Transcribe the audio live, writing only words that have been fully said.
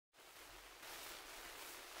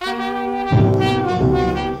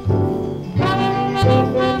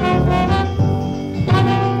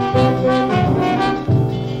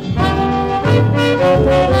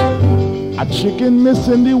chicken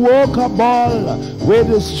missing the worker ball. Where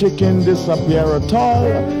this chicken disappear at all?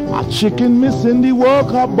 A chicken missing the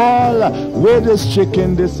worker ball. Where this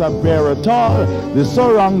chicken disappear at all? They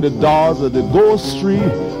surround the doors of the ghost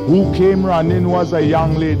street. Who came running was a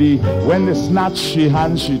young lady. When they snatched she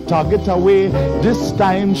hand, she took it away. This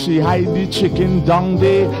time she hide the chicken down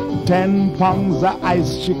there. 10 pounds of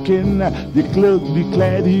ice chicken. The clerk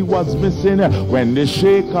declared he was missing. When the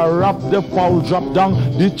shaker up, the fowl dropped down.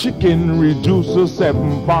 The chicken reduced to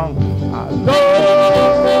 7 pounds.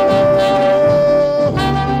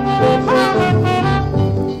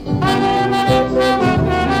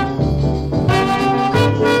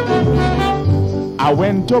 I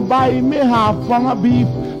went to buy me half pound of beef,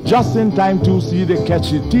 just in time to see the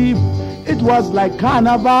catchy thief. It was like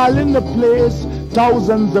carnival in the place.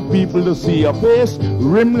 Thousands of people to see her face,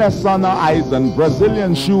 rimless on her eyes and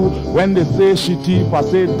Brazilian shoe. When they say she thief, I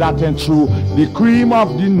say that ain't true. The cream of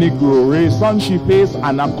the Negro race on she face,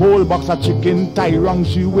 and a cold box of chicken tie round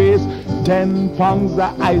she waist. 10 pounds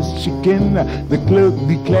of ice chicken. The clerk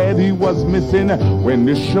declared he was missing. When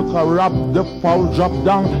they shook her up, the fowl dropped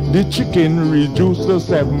down. The chicken reduced to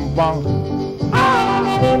 7 pounds.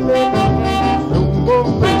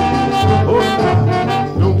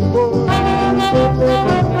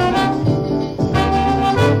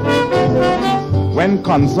 When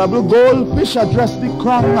Constable Goldfish addressed the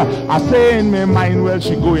crown, I say in my mind, well,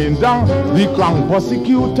 she going down. The crown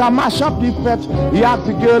prosecutor mash up the pet. He asked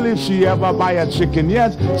the girl if she ever buy a chicken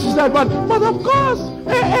yet. She said, but of course,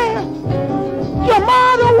 you're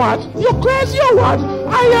mad or what? You're crazy or what?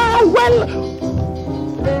 I am well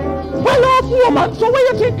off woman, so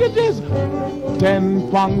what you think it is?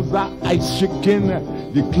 10 pounds of ice chicken.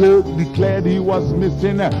 The clerk declared he was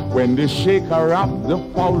missing. When they shake her up, the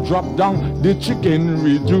fowl dropped down. The chicken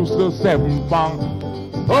reduced to 7 pounds.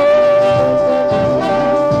 Oh!